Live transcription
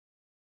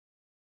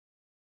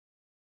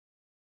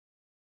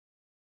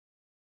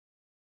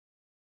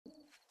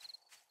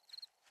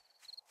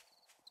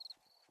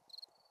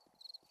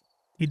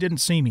He didn't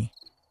see me.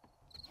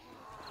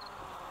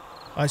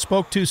 I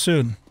spoke too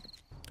soon.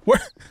 Where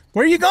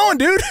are you going,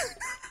 dude?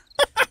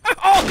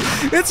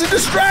 Oh, it's a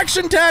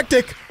distraction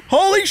tactic!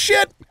 Holy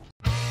shit!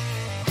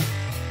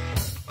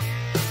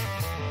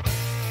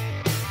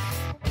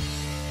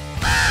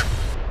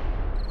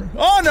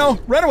 Oh no!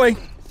 Run away!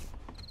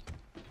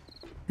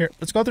 Here,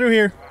 let's go through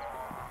here.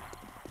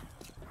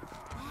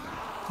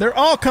 They're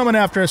all coming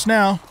after us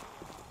now.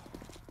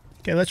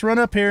 Okay, let's run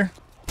up here.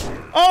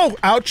 Oh!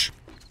 Ouch!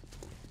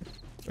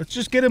 Let's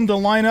just get him to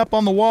line up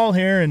on the wall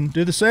here and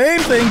do the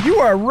same thing. You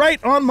are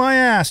right on my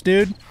ass,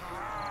 dude.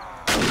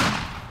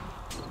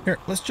 Here,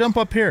 let's jump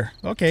up here.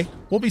 Okay,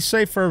 we'll be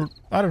safe for,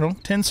 I don't know,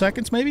 10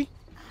 seconds maybe?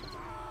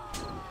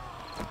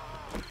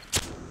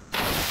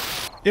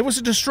 It was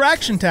a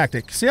distraction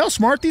tactic. See how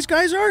smart these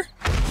guys are?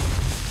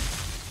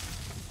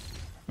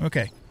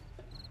 Okay.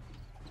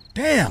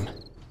 Damn.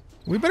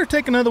 We better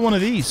take another one of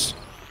these.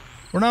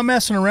 We're not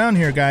messing around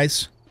here,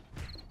 guys.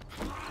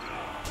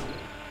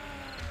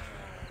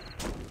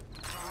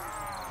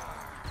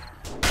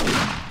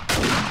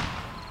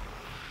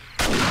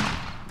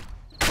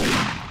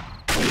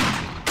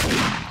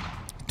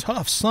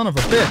 Tough son of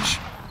a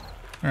bitch.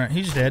 Alright,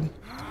 he's dead.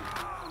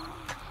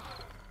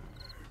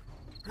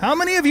 How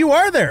many of you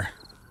are there?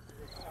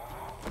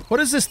 What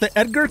is this, the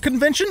Edgar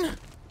Convention?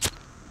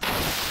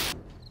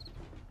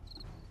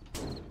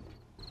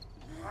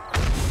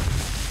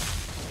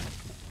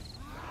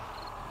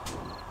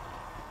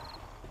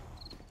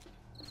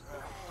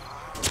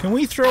 Can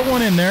we throw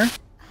one in there?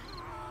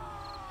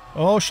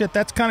 Oh shit,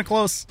 that's kind of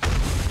close.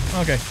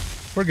 Okay,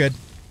 we're good.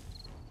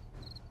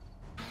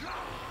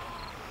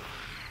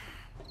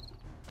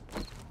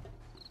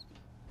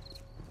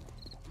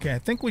 Okay, I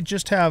think we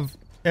just have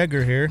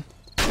Edgar here.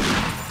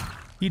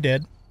 He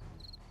dead.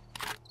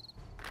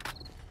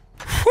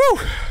 Whew!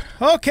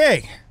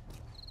 Okay.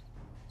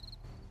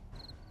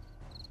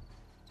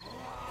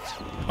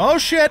 Oh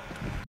shit!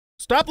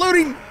 Stop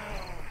looting!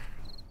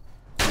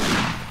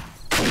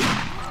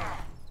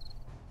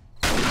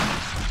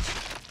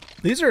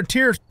 These are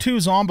tier 2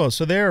 zombos,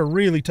 so they're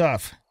really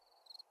tough.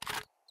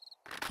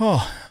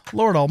 Oh,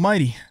 Lord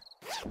almighty.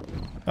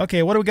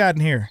 Okay, what do we got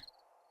in here?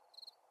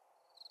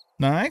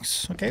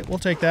 Nice. Okay, we'll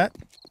take that.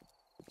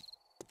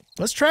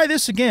 Let's try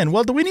this again.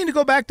 Well, do we need to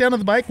go back down to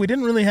the bike? We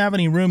didn't really have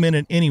any room in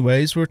it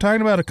anyways. We were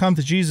talking about a Come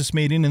to Jesus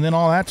meeting, and then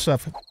all that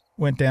stuff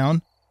went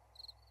down.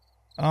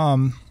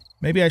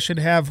 Maybe I should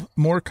have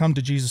more Come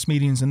to Jesus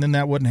meetings, and then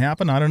that wouldn't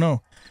happen. I don't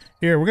know.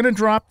 Here, we're going to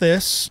drop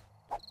this.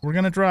 We're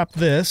going to drop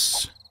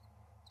this.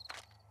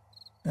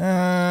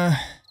 Don't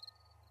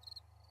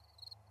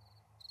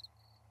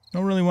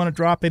really want to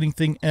drop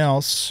anything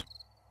else.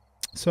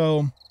 So,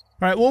 all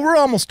right, well, we're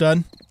almost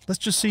done. Let's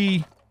just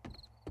see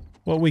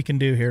what we can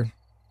do here.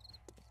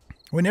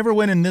 We never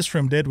went in this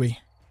room, did we?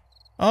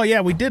 Oh,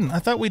 yeah, we didn't. I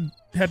thought we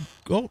had...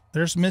 Oh,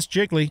 there's Miss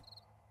Jiggly.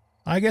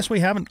 I guess we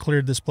haven't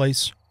cleared this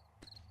place.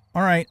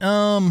 All right,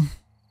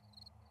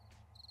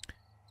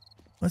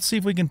 let's see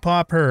if we can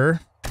pop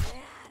her.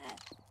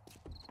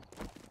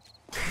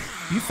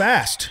 You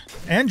fast.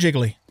 And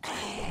Jiggly.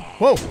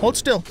 Whoa, hold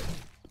still.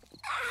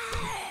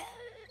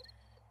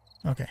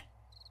 Okay.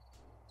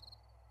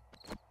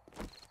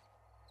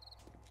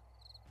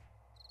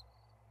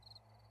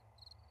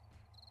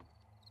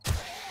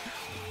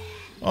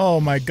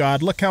 Oh my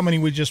god, look how many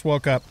we just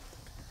woke up.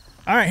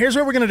 Alright, here's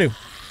what we're gonna do.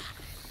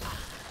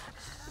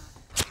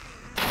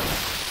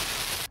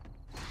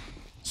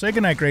 Say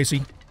goodnight,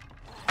 Gracie.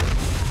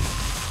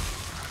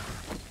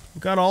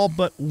 We've got all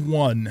but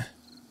one.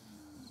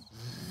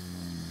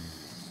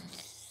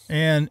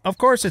 And, of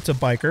course, it's a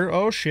biker.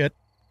 Oh, shit.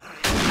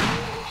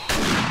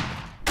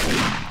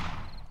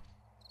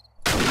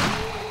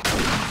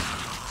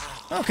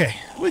 Okay,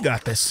 we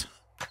got this.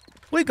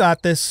 We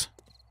got this.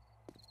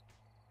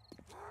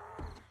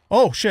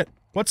 Oh, shit.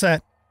 What's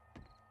that?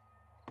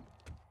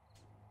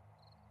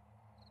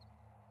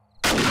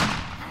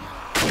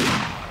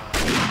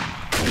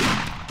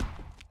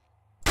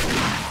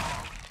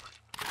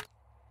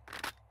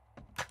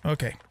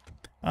 Okay.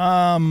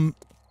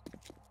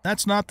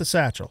 That's not the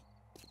satchel.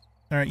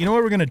 Alright, you know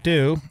what we're going to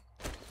do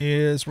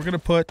is we're going to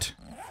put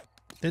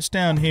this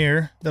down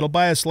here. That'll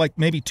buy us like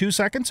maybe 2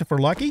 seconds if we're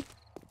lucky.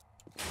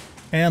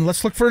 And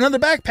let's look for another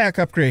backpack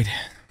upgrade.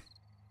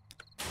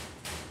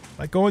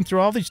 By going through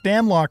all these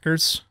damn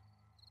lockers.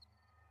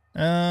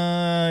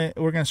 We're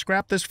going to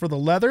scrap this for the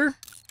leather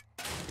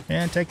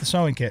and take the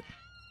sewing kit.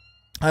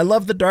 I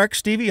love the dark,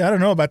 Stevie. I don't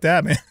know about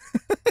that, man.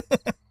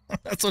 I'm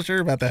not so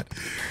sure about that.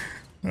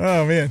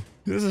 Oh, man.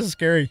 This is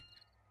scary.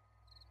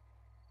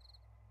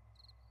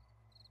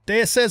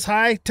 Deus says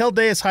hi. Tell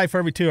Deus hi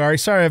for me too, Ari.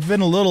 Sorry, I've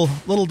been a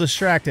little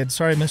distracted.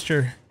 Sorry I missed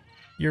your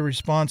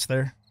response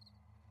there.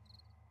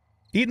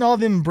 Eating all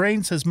them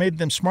brains has made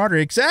them smarter.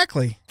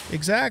 Exactly.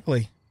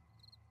 Exactly.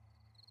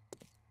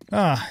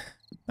 Ah,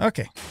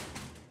 okay.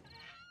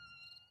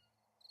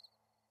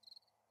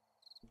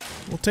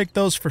 We'll take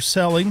those for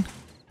selling.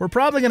 We're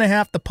probably going to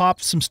have to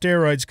pop some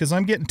steroids because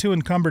I'm getting too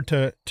encumbered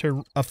to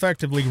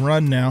effectively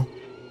run now.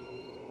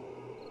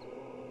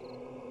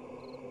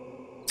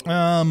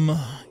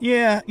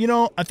 Yeah, you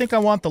know, I think I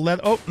want the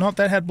leather. Oh, no,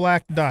 that had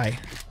black dye.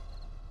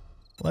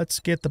 Let's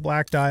get the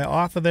black dye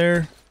off of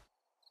there,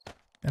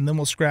 and then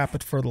we'll scrap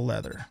it for the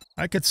leather.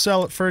 I could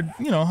sell it for,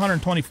 you know,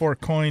 124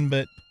 coin,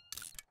 but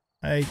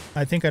I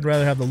think I'd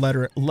rather have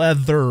the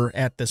leather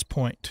at this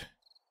point.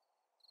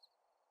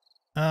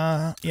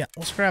 Yeah,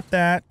 we'll scrap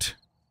that.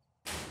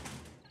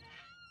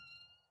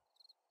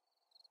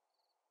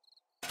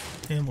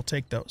 And we'll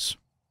take those.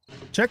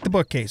 Check the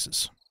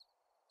bookcases.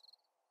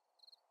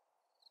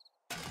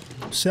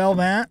 Sell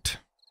that.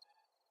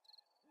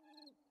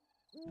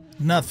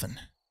 Nothing.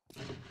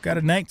 Got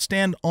a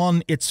nightstand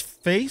on its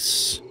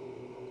face.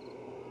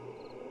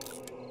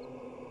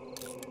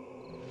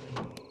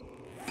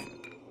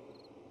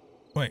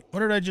 Wait, what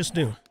did I just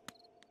do?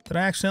 Did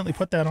I accidentally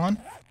put that on?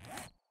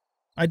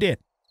 I did.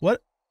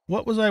 What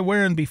was I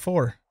wearing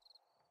before?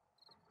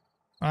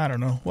 I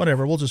don't know.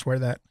 Whatever, we'll just wear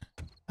that.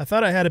 I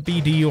thought I had a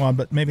BDU on,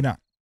 but maybe not.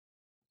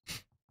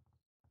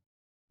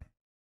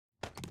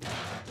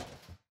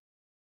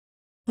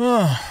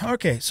 Oh,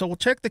 okay, so we'll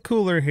check the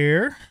cooler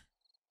here.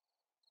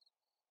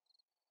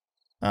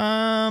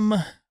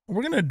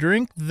 We're gonna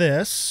drink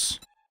this.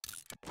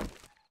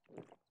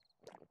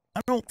 I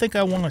don't think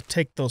I want to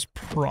take those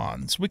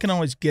prawns. We can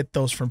always get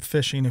those from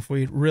fishing if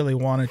we really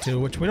wanted to,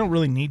 which we don't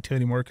really need to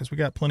anymore because we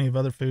got plenty of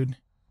other food.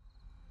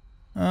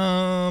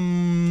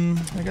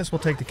 I guess we'll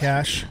take the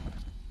cash.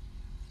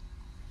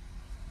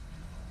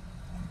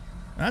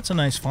 That's a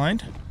nice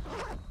find.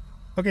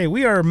 Okay,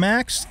 we are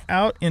maxed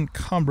out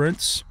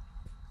encumbrance.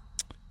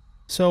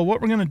 So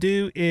what we're going to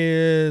do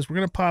is we're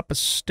going to pop a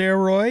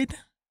steroid.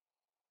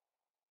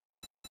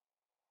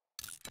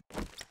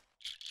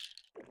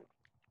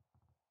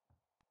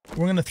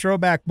 We're going to throw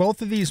back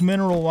both of these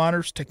mineral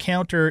waters to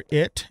counter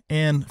it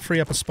and free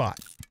up a spot.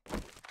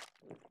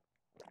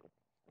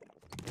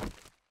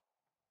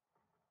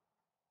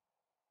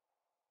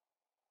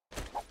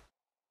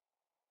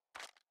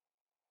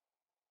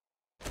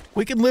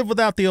 We can live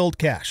without the old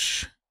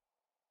cash.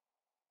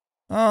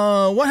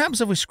 What happens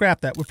if we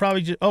scrap that? We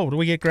probably just... Oh, do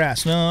we get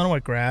grass? No, I don't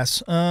want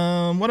grass.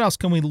 What else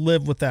can we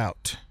live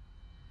without?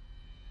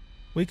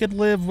 We could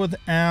live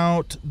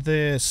without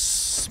this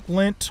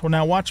splint. Well,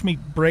 now watch me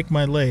break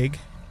my leg.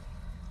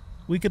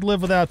 We could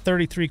live without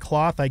 33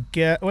 cloth, I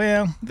get.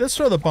 Well, let's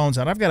throw the bones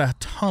out. I've got a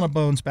ton of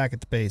bones back at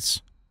the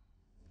base.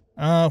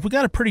 We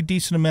got a pretty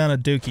decent amount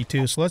of dookie,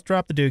 too, so let's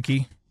drop the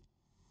dookie.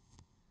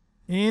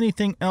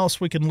 Anything else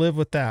we can live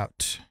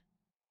without?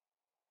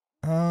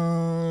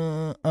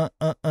 No,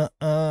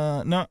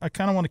 I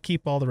kind of want to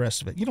keep all the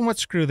rest of it. You know what?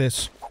 Screw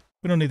this.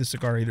 We don't need the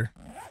cigar either.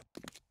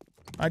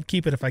 I'd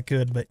keep it if I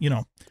could, but, you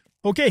know.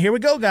 Okay, here we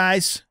go,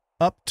 guys.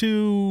 Up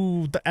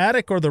to the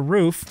attic or the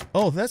roof.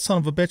 Oh, that son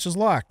of a bitch is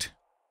locked.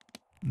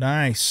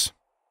 Nice.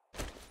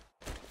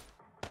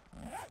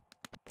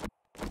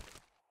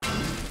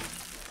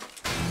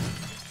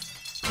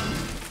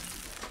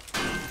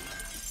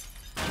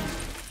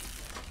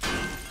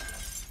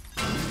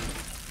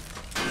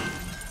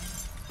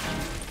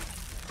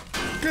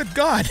 Good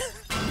God.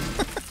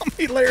 How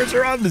many layers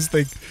are on this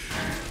thing?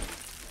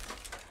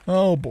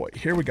 Oh boy,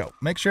 here we go.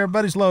 Make sure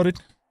everybody's loaded.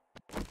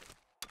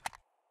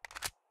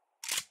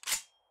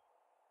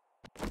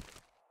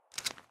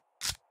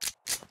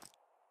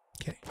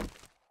 Okay.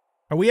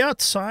 Are we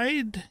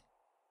outside?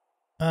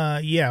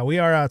 Yeah, we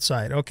are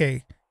outside.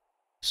 Okay.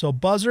 So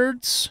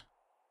buzzards.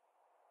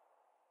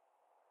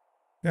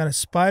 Got a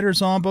spider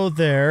zombo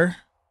there.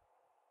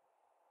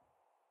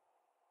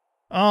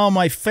 Oh,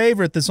 my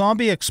favorite, the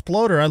zombie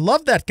exploder. I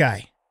love that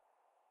guy.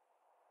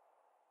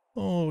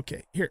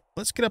 Okay, here,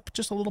 let's get up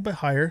just a little bit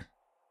higher.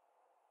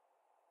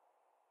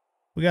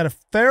 We got a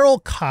feral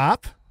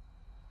cop.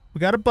 We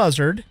got a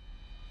buzzard.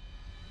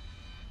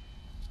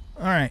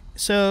 All right,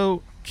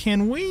 so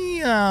can we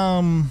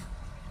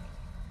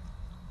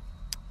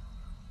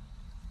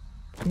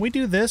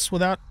do this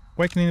without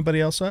waking anybody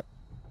else up?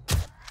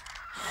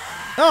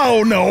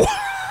 Oh, no.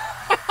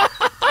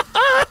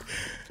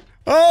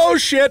 Oh,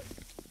 shit.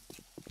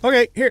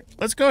 Okay, here,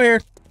 let's go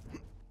here.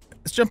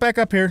 Let's jump back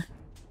up here.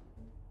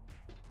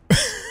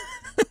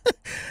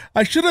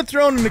 I should have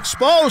thrown an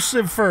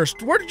explosive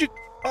first. Where did you...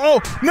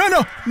 Oh, no,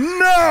 no,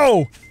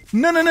 no!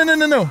 No, no, no, no,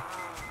 no, no.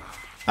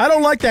 I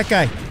don't like that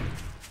guy.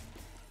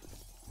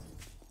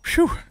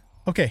 Phew.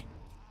 Okay.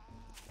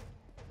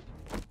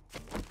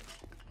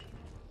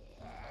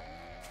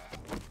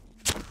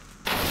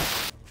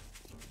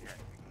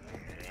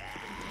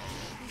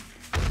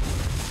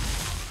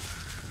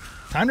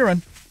 Time to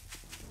run.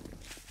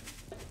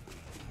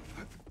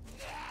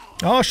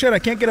 Oh shit, I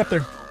can't get up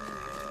there.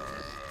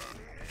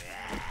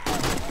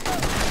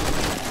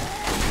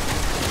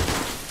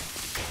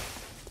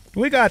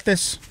 We got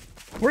this.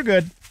 We're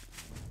good.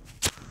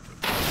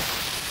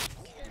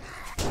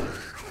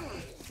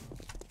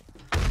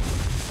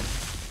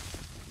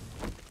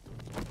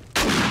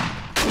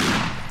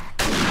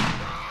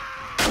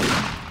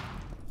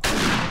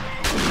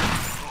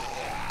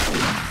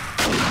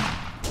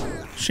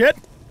 Shit.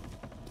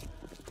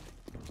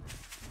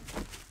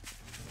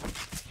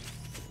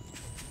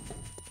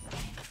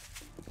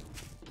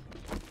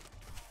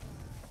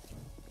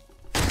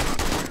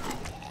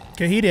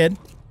 Okay, he did.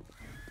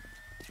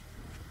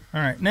 All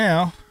right,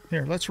 now,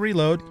 here, let's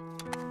reload.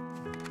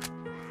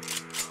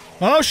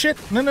 Oh, shit.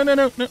 No, no, no,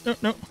 no, no, no,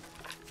 no.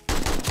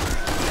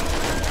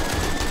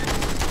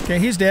 Okay,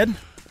 he's dead.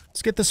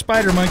 Let's get the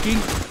spider monkey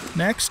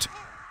next.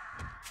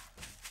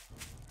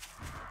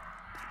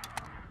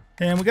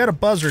 And we got a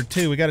buzzard,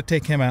 too. We got to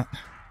take him out.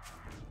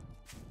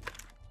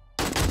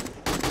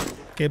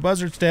 Okay,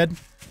 buzzard's dead.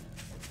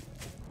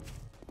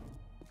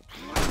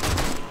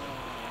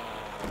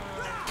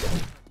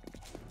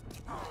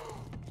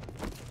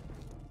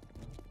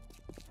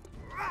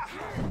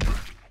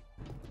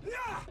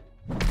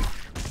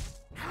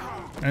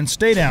 And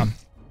stay down.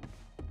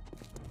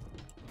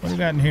 What do we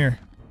got in here?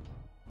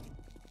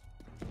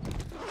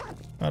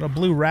 Got a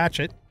blue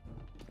ratchet.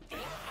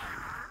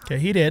 Okay,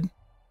 he did.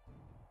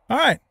 All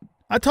right.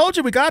 I told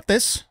you we got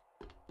this.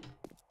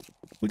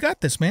 We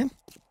got this, man.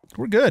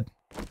 We're good.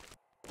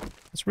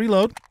 Let's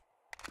reload.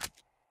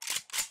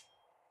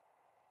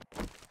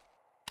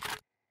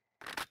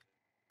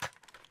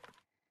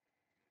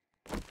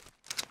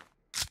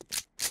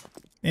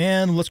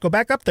 And let's go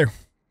back up there.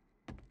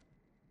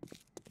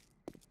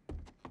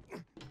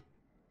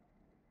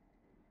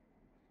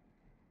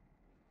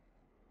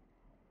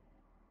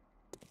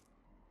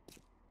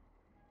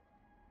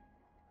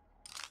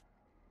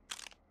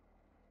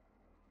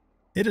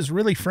 It is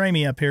really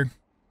framey up here.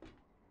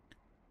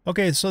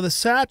 Okay, so the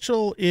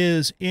satchel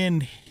is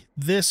in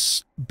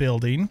this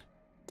building.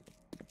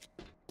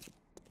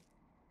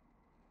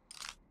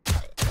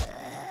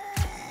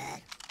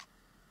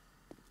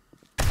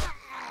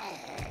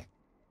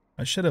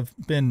 I should have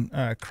been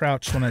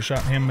crouched when I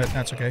shot him, but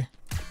that's okay.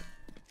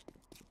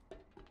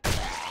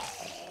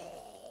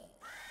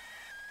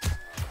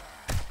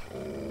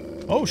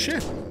 Oh,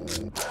 shit.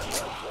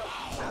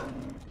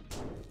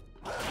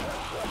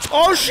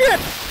 Oh, shit!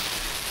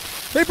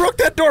 They broke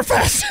that door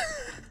fast.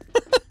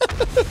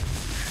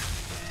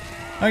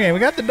 Okay, we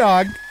got the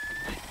dog.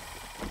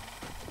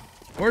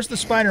 Where's the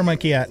spider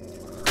monkey at?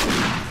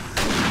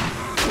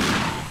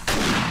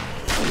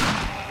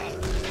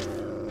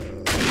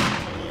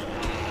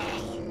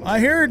 I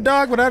hear a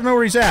dog, but I don't know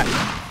where he's at.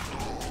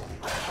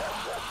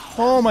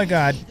 Oh my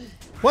god.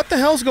 What the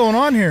hell's going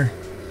on here?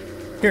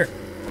 Here.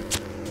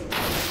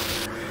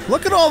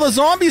 Look at all the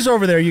zombies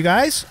over there, you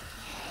guys.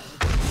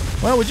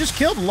 Well, we just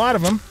killed a lot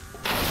of them.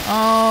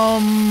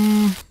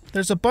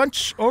 There's a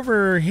bunch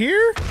over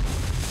here.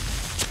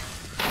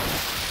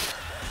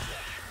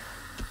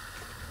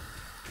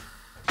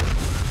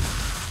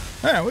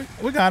 Yeah,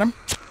 we got him.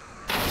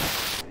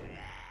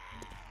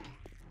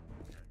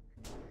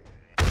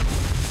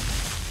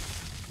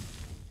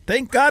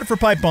 Thank God for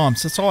pipe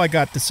bombs. That's all I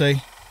got to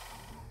say.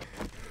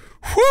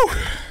 Whew!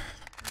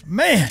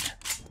 Man!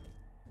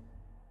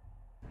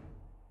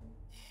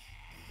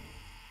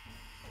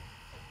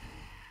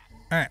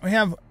 Alright, we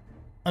have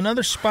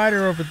another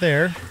spider over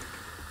there.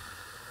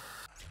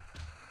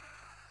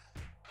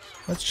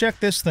 Let's check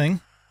this thing.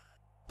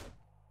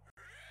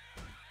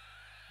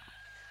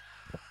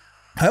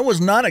 I was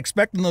not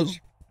expecting those,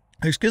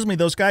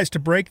 those guys to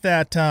break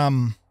that,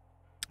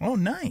 oh,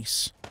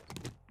 nice.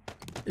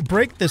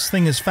 Break this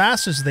thing as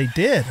fast as they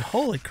did.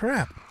 Holy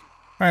crap.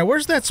 Alright,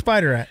 where's that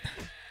spider at?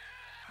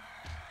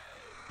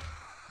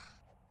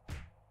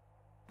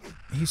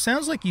 He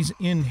sounds like he's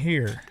in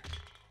here.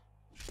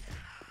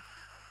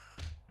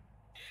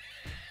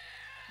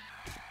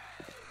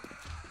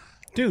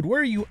 Dude,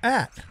 where are you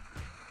at?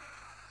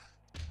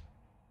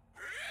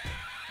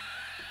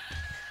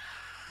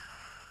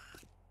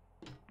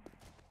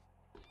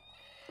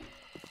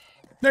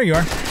 There you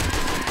are.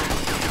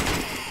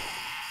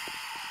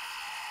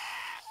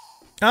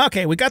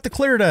 Okay, we got the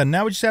clear done.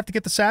 Now we just have to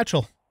get the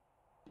satchel.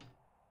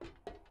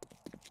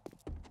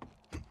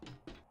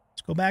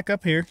 Let's go back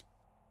up here.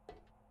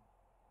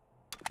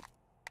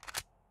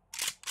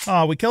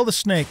 Oh, we killed a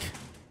snake.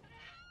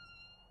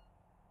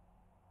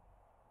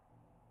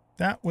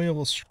 That we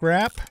will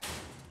scrap.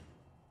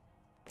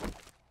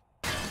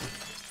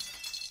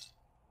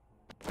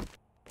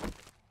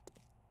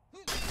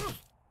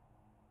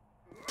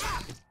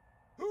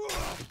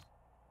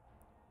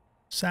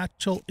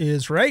 Satchel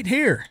is right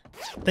here.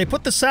 They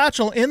put the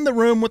satchel in the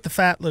room with the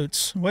fat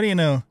loots. What do you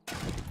know?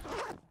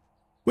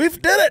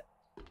 We've did it!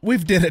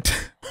 We've did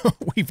it.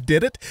 We've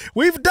did it.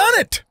 We've done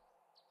it!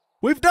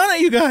 We've done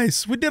it, you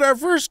guys! We did our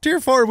first tier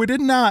 4. We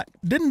didn't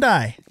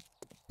die.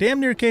 Damn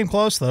near came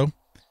close, though.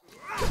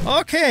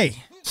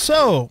 Okay,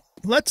 so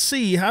let's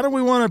see. How do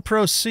we want to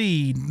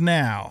proceed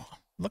now?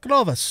 Look at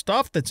all the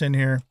stuff that's in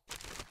here.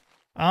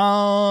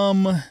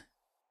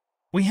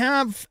 We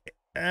have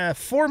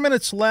 4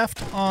 minutes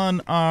left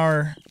on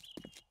our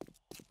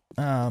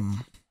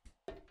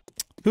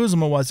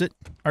who'sma was it?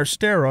 Our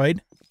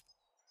steroid.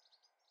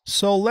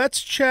 So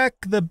let's check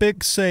the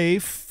big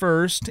safe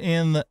first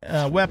in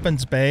the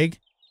weapons bag.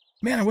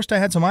 Man, I wished I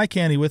had some eye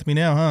candy with me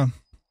now, huh?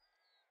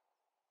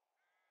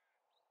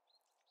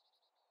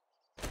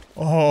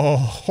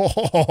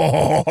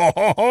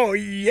 Oh,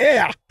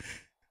 yeah!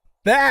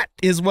 That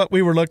is what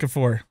we were looking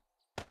for.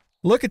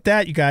 Look at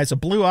that, you guys, a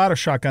blue auto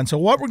shotgun. So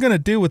what we're going to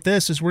do with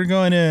this is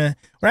we're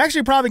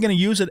actually probably going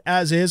to use it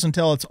as is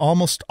until it's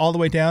almost all the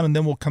way down, and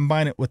then we'll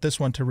combine it with this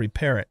one to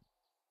repair it.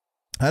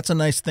 That's a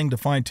nice thing to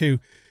find too.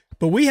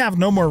 But we have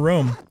no more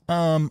room.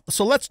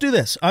 So let's do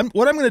this.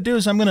 What I'm going to do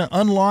is I'm going to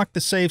unlock the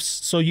safes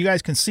so you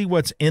guys can see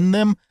what's in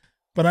them,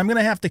 but I'm going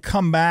to have to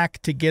come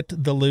back to get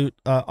the loot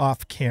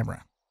off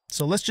camera.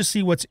 So let's just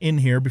see what's in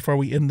here before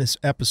we end this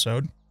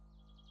episode.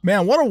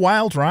 Man, what a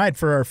wild ride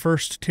for our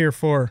first Tier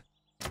 4.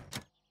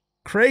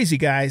 Crazy,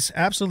 guys.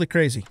 Absolutely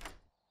crazy.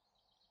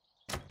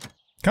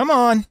 Come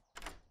on.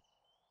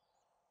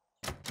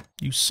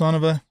 You son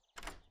of a...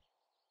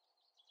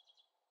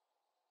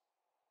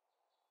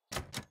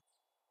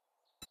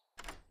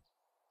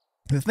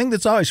 The thing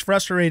that's always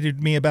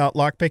frustrated me about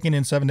lockpicking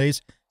in 7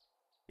 days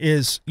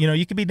is, you know,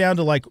 you could be down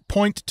to like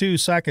 0.2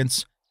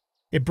 seconds,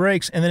 it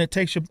breaks, and then it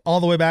takes you all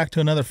the way back to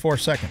another 4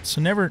 seconds.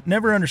 So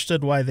never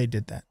understood why they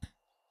did that.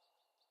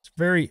 It's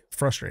very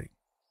frustrating.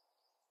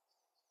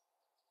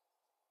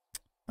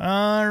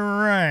 All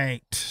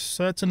right,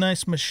 so that's a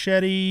nice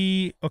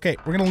machete. Okay,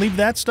 we're going to leave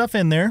that stuff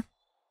in there.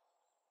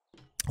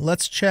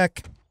 Let's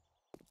check.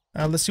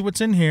 Let's see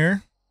what's in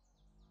here.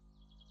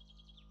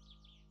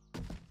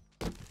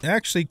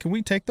 Actually, can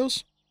we take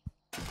those?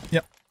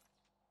 Yep.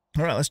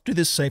 All right, let's do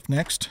this safe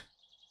next.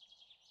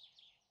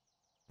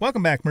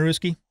 Welcome back,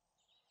 Maruski.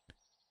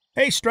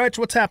 Hey, Stretch,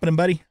 what's happening,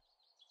 buddy?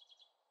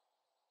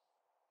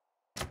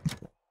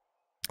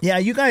 Yeah,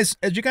 you guys,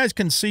 as you guys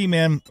can see,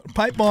 man,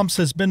 pipe bombs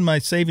has been my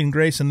saving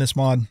grace in this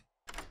mod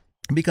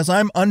because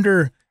I'm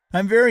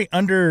very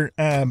under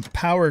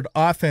powered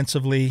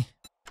offensively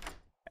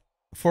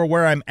for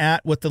where I'm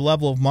at with the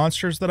level of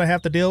monsters that I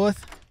have to deal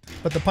with.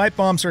 But the pipe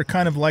bombs are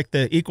kind of like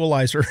the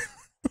equalizer.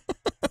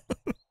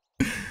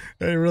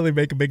 They really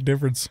make a big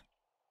difference.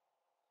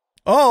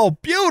 Oh,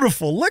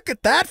 beautiful. Look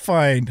at that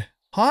find.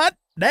 Hot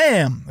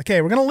damn.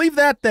 Okay, we're going to leave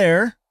that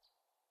there.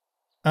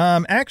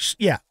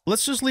 Actually, yeah,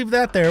 let's just leave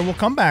that there. We'll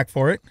come back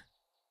for it.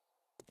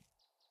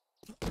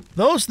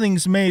 Those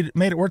things made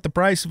it worth the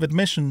price of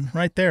admission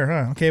right there,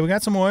 huh? Okay, we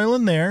got some oil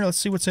in there. Let's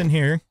see what's in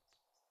here.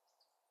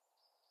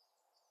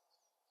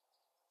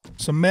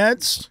 Some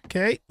meds.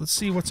 Okay, let's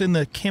see what's in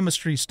the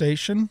chemistry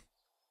station.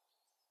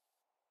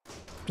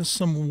 Just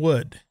some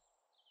wood.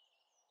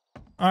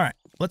 All right,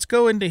 let's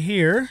go into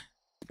here.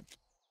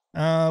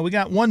 We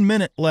got 1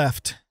 minute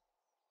left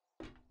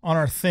on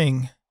our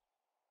thing.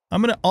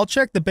 I'll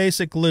check the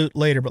basic loot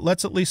later, but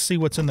let's at least see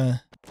what's in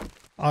the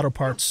auto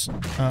parts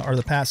or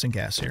the passing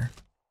gas here.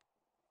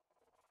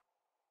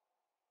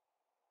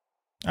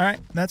 All right,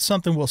 that's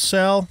something we'll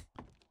sell.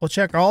 We'll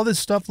check all this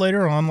stuff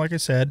later on, like I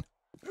said.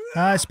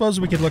 I suppose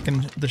we could look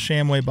in the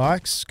Shamway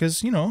box,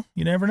 because, you know,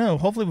 you never know.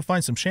 Hopefully we'll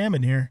find some sham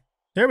in here.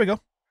 There we go.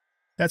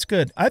 That's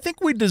good. I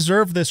think we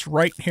deserve this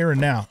right here and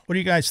now. What do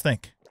you guys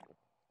think?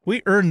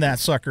 We earned that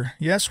sucker.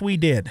 Yes, we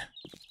did.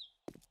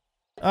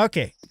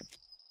 Okay.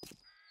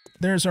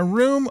 There's a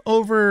room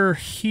over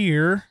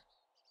here.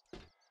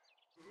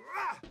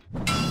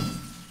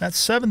 That's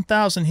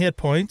 7,000 hit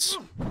points.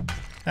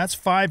 That's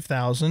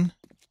 5,000.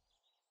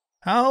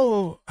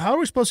 How are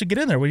we supposed to get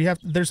in there?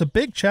 There's a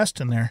big chest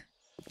in there.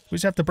 We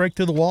just have to break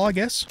through the wall, I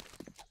guess.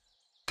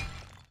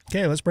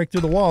 Okay, let's break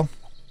through the wall.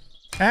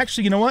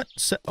 Actually, you know what?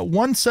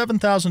 One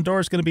 7,000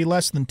 door is going to be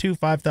less than 2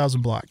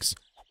 5,000 blocks.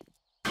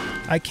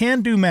 I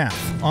can do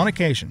math on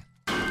occasion.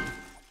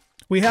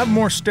 We have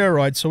more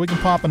steroids, so we can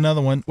pop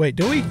another one. Wait,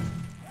 do we?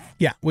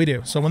 Yeah, we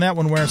do. So when that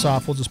one wears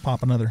off, we'll just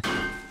pop another.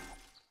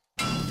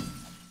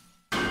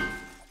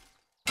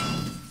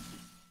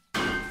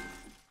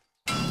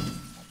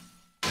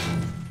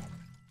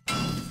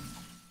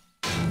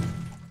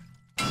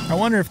 I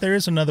wonder if there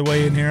is another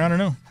way in here. I don't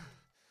know.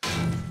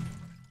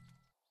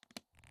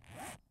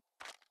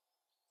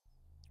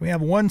 We have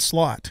one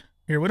slot.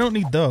 Here, we don't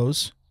need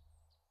those.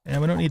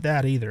 And we don't need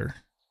that either.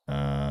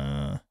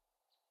 I'm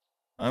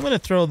going to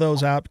throw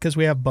those out because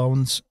we have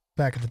bones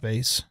back at the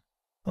base.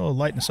 Oh,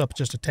 lighten us up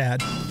just a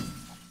tad.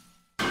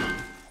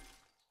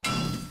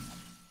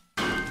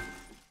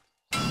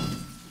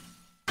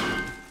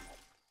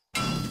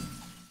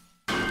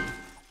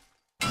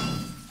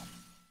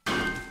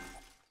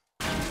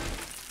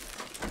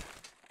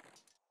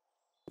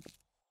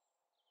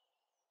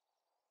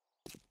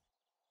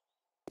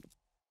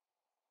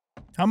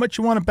 How much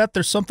you want to bet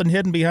there's something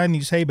hidden behind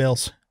these hay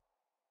bales?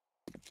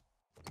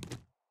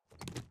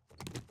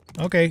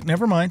 Okay,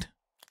 never mind.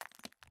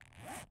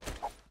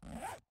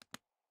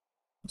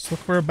 Let's look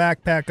for a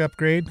backpack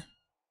upgrade.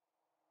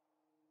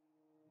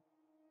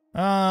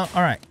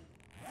 Alright.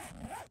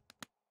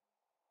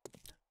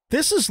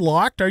 This is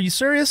locked? Are you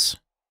serious?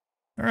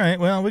 Alright,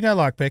 well, we got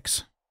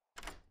lockpicks.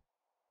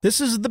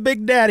 This is the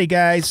Big Daddy,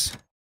 guys.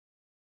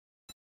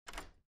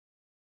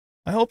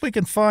 I hope we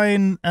can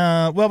find...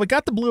 well, we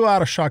got the blue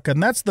auto shotgun.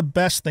 That's the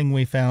best thing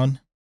we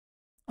found.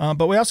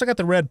 But we also got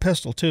the red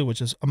pistol, too,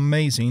 which is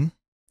amazing.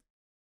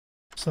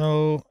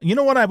 So, you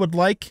know what I would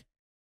like?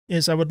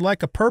 Is I would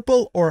like a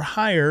purple or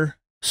higher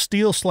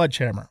steel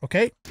sledgehammer,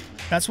 okay?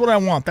 That's what I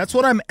want. That's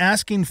what I'm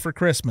asking for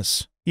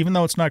Christmas, even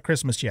though it's not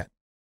Christmas yet.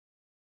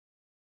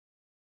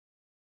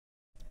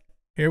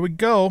 Here we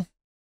go.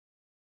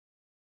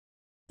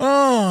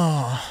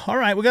 Oh, all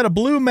right. We got a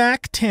blue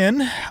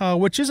MAC-10,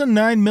 which is a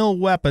 9mm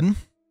weapon.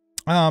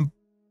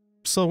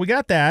 So we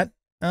got that.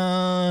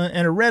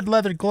 And a red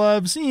leather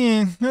gloves.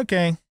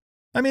 Okay.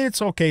 I mean, it's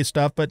okay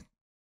stuff, but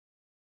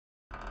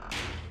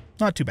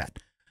not too bad.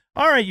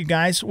 All right, you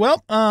guys.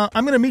 Well,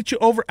 I'm going to meet you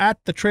over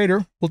at the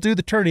trader. We'll do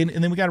the turn-in,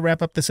 and then we got to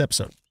wrap up this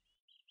episode.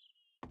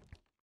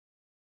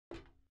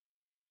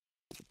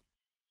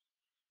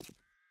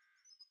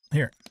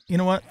 Here. You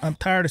know what? I'm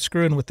tired of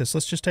screwing with this.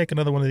 Let's just take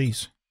another one of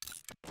these.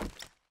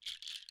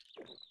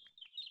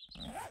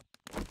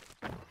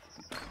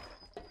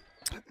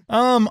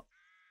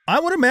 I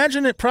would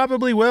imagine it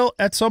probably will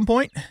at some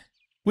point.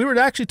 We were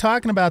actually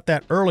talking about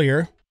that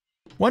earlier.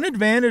 One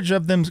advantage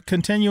of them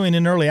continuing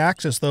in early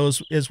access, though,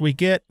 is we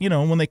get, you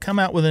know, when they come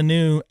out with a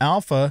new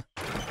alpha,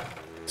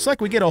 it's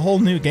like we get a whole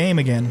new game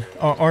again,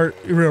 or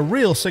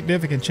real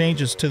significant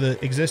changes to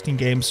the existing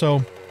game.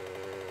 So,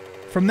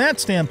 from that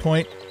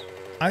standpoint,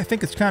 I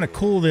think it's kind of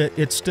cool that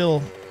it's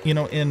still, you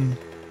know, in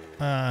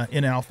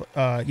alpha.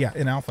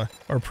 In alpha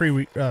or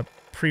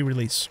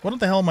pre-release. What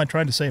the hell am I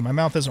trying to say? My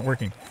mouth isn't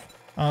working.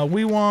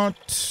 We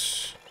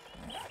want...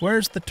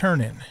 Where's the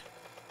turn-in?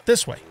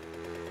 This way.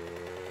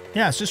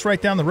 Yeah, it's just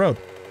right down the road.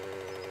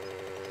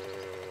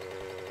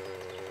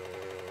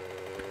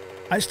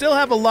 I still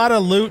have a lot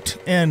of loot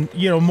and,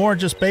 you know, more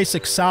just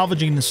basic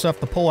salvaging and stuff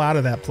to pull out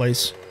of that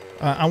place.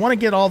 I want to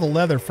get all the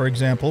leather, for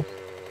example.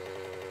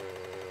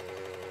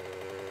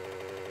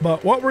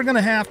 But what we're going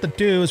to have to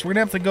do is we're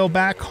going to have to go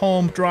back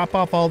home, drop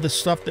off all this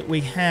stuff that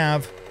we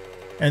have,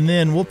 and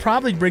then we'll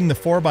probably bring the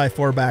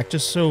 4x4 back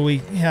just so we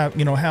have,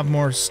 you know, have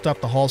more stuff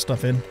to haul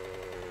stuff in.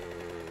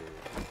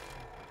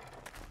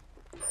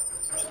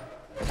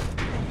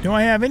 Do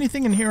I have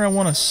anything in here I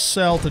want to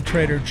sell to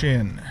Trader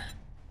Jin?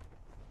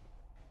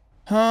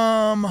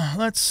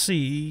 Let's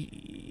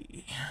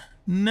see.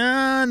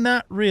 Nah,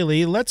 not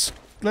really. Let's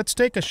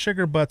take a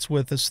sugar butts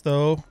with us,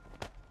 though.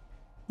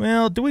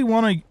 Well, do we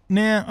want to...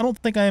 Nah, I don't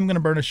think I am going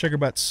to burn a sugar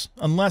butts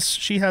unless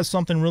she has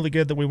something really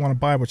good that we want to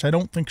buy, which I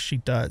don't think she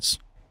does.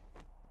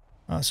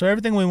 So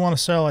everything we want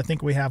to sell, I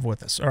think we have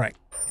with us. All right.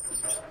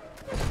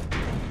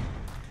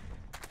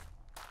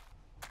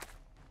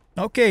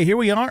 Okay, here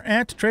we are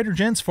at Trader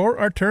Jen's for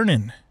our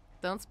turn-in.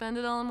 Don't spend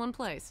it all in one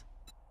place.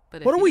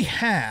 But what do we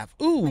have?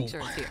 Ooh. Make sure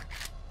it's here.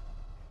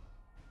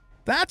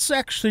 That's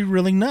actually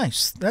really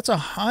nice. That's a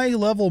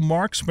high-level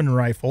marksman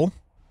rifle.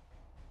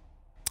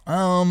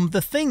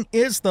 The thing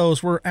is, though,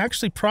 is we're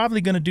actually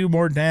probably going to do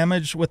more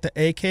damage with the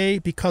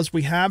AK because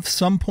we have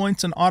some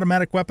points in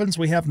automatic weapons.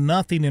 We have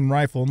nothing in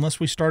rifle unless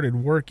we started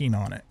working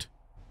on it.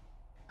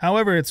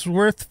 However, it's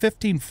worth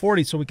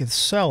 $15.40, so we can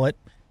sell it.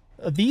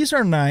 These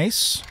are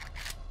nice.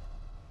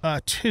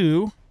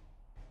 Too.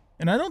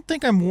 And I don't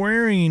think I'm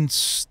wearing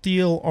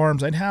steel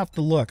arms. I'd have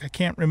to look. I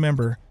can't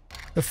remember.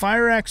 The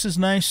fire axe is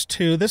nice,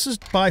 too. This is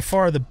by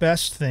far the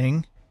best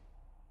thing.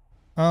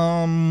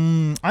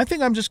 I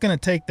think I'm just going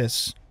to take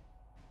this.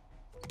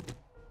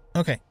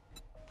 Okay.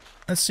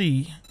 Let's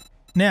see.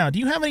 Now, do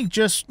you have any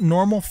just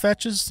normal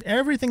fetches?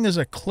 Everything is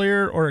a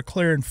clear or a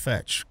clear and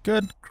fetch.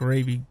 Good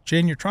gravy.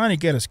 Jen, you're trying to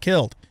get us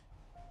killed.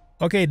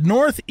 Okay,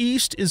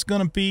 northeast is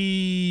going to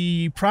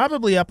be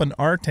probably up in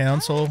our town,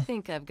 so... I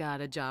think I've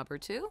got a job or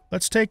two.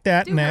 Let's take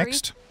that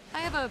next. Hurry. I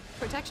have a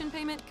protection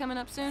payment coming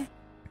up soon.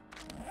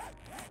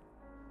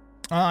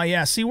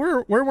 Yeah, see,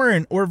 we're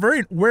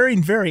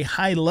wearing very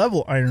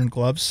high-level iron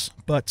gloves,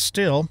 but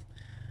still...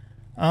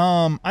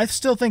 I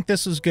still think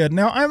this is good.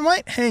 Now, I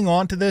might hang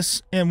on to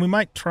this, and we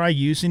might try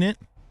using it.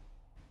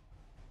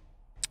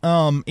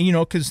 You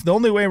know, because the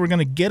only way we're going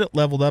to get it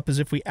leveled up is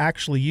if we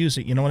actually use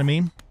it, you know what I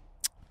mean?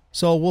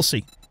 So, we'll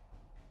see.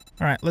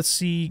 Alright, let's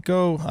see.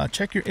 Go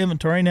check your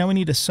inventory. Now we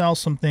need to sell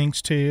some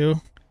things, too.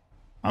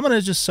 I'm going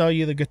to just sell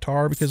you the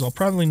guitar, because I'll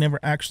probably never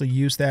actually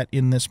use that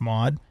in this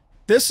mod.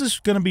 This is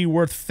going to be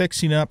worth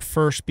fixing up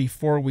first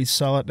before we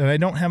sell it, and I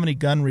don't have any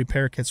gun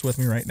repair kits with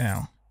me right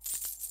now.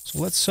 So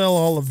let's sell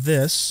all of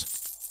this.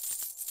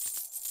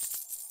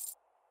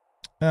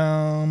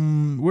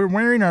 We're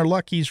wearing our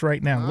luckies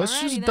right now. Let's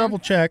just double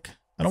check.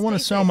 I don't want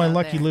to sell my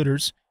lucky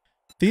looters.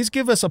 These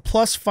give us a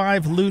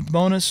 +5 loot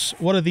bonus.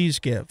 What do these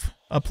give?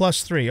 A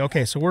 +3.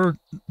 Okay, so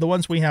the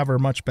ones we have are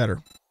much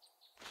better.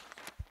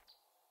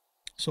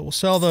 So we'll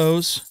sell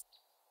those.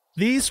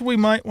 These we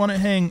might want to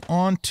hang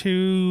on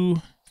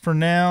to for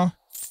now.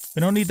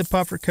 We don't need the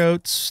puffer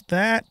coats.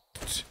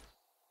 That's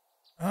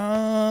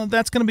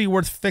going to be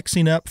worth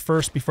fixing up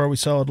first before we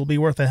sell it. It'll be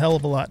worth a hell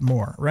of a lot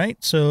more,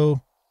 right?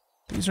 So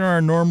these are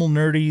our normal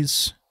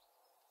nerdies.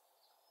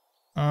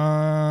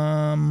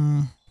 I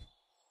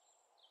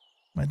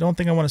don't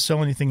think I want to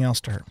sell anything else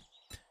to her.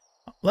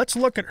 Let's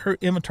look at her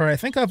inventory. I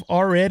think I've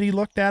already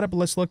looked at it, but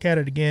let's look at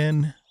it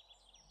again.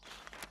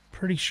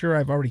 Pretty sure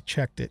I've already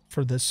checked it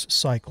for this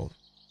cycle.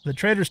 The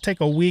traders take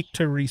a week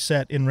to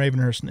reset in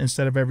Ravenhearst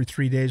instead of every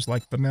 3 days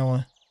like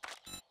vanilla.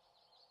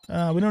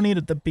 We don't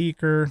need the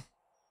beaker.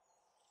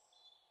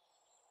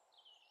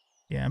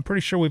 Yeah, I'm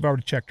pretty sure we've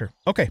already checked her.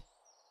 Okay.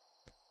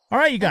 All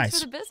right, you guys.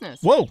 Thanks for the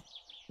business. Whoa.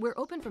 We're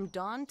open from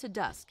dawn to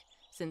dusk.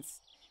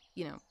 since,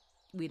 you know,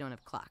 we don't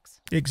have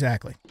clocks.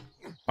 Exactly.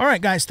 All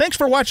right, guys. Thanks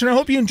for watching. I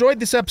hope you enjoyed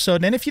this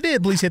episode. And if you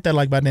did, please hit that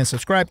like button and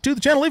subscribe to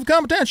the channel. Leave a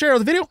comment down, share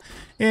the video.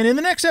 And in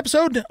the next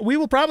episode, we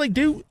will probably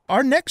do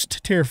our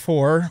next Tier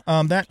 4.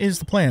 That is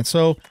the plan.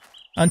 So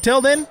until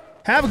then,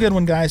 have a good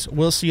one, guys.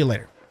 We'll see you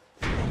later.